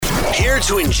Here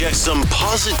to inject some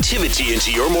positivity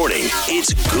into your morning.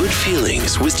 It's Good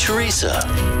Feelings with Teresa.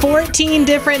 14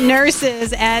 different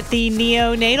nurses at the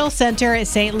neonatal center at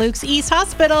St. Luke's East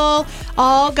Hospital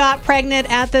all got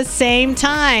pregnant at the same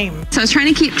time. So I was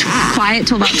trying to keep quiet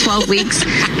till about 12 weeks,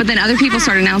 but then other people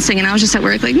started announcing, and I was just at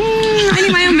work like, I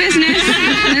need my own business.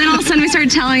 And then all of a sudden we started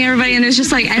telling everybody, and it was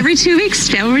just like every 2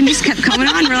 weeks, everyone just kept coming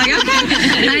on. We're like,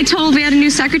 okay. And we had a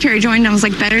new secretary joined, and I was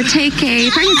like, better take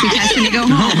a pregnancy test and you go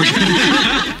home.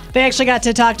 They actually got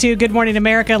to talk to Good Morning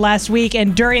America last week,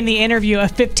 and during the interview, a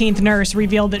 15th nurse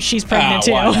revealed that she's pregnant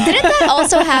too. Didn't that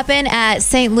also happen at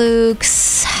St.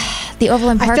 Luke's, the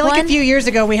Overland Park I feel like one? a few years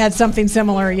ago we had something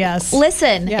similar, yes.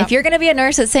 Listen, if you're going to be a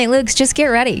nurse at St. Luke's, just get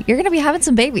ready. You're going to be having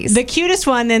some babies. The cutest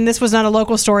one, and this was not a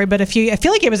local story, but I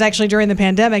feel like it was actually during the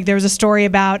pandemic, there was a story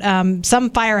about some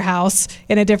firehouse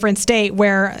in a different state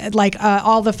where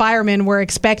all the firemen were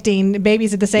expecting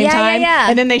babies at the same time. Yeah.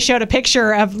 And then they showed a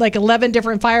picture of 11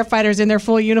 different firefighters in their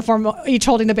full uniform, each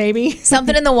holding a baby.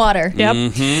 Something in the water. Yep.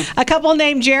 Mm-hmm. A couple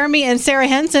named Jeremy and Sarah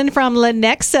Henson from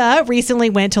Lenexa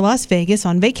recently went to Las Vegas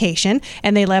on vacation,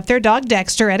 and they left their dog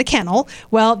Dexter at a kennel.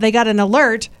 Well, they got an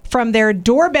alert from their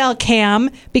doorbell cam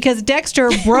because Dexter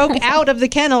broke out of the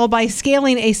kennel by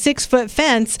scaling a 6-foot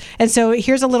fence. And so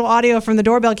here's a little audio from the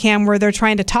doorbell cam where they're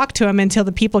trying to talk to him until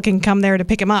the people can come there to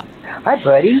pick him up. Hi,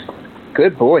 buddy.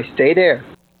 Good boy. Stay there.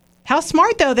 How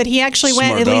smart, though, that he actually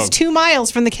went at least 2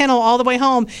 miles from the kennel all the way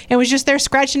home and was just there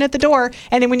scratching at the door.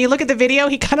 And then when you look at the video,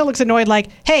 he kind of looks annoyed like,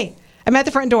 hey, I'm at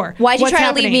the front door. Why'd you What's try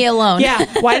happening? to leave me alone? Yeah.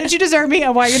 Why did you deserve me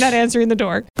and why you're not answering the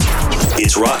door?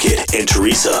 It's Rocket and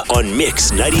Teresa on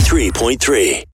Mix 93.3.